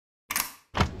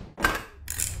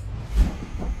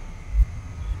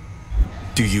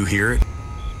Do you hear it?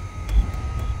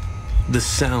 The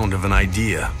sound of an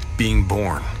idea being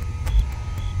born.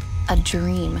 A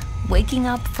dream waking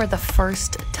up for the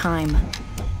first time.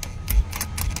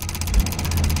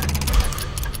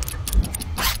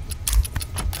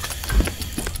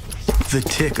 The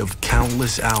tick of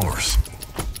countless hours.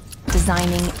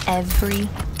 Designing every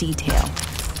detail.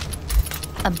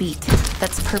 A beat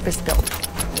that's purpose-built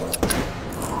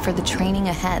for the training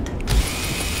ahead.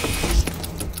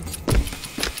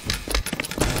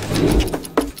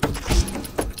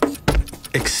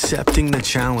 Accepting the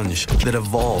challenge that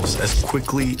evolves as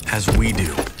quickly as we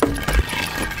do.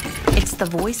 It's the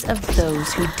voice of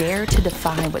those who dare to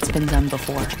defy what's been done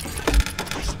before.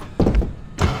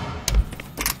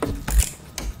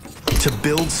 To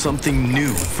build something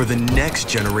new for the next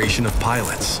generation of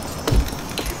pilots.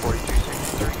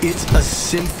 It's a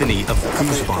symphony of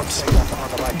goosebumps,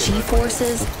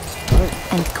 G-forces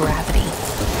and gravity.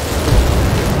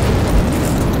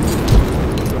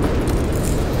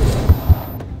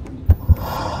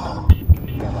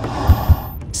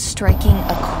 Striking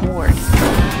a chord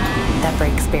that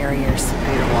breaks barriers.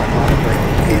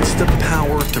 It's the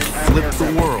power to flip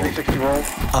the world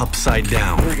upside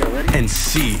down and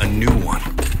see a new one.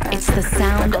 It's the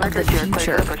sound of the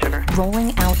future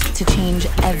rolling out to change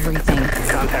everything.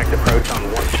 Contact approach on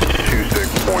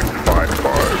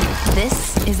 126.55.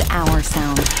 This is our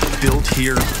sound. Built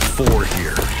here for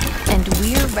here. And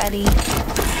we're ready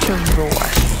to roar.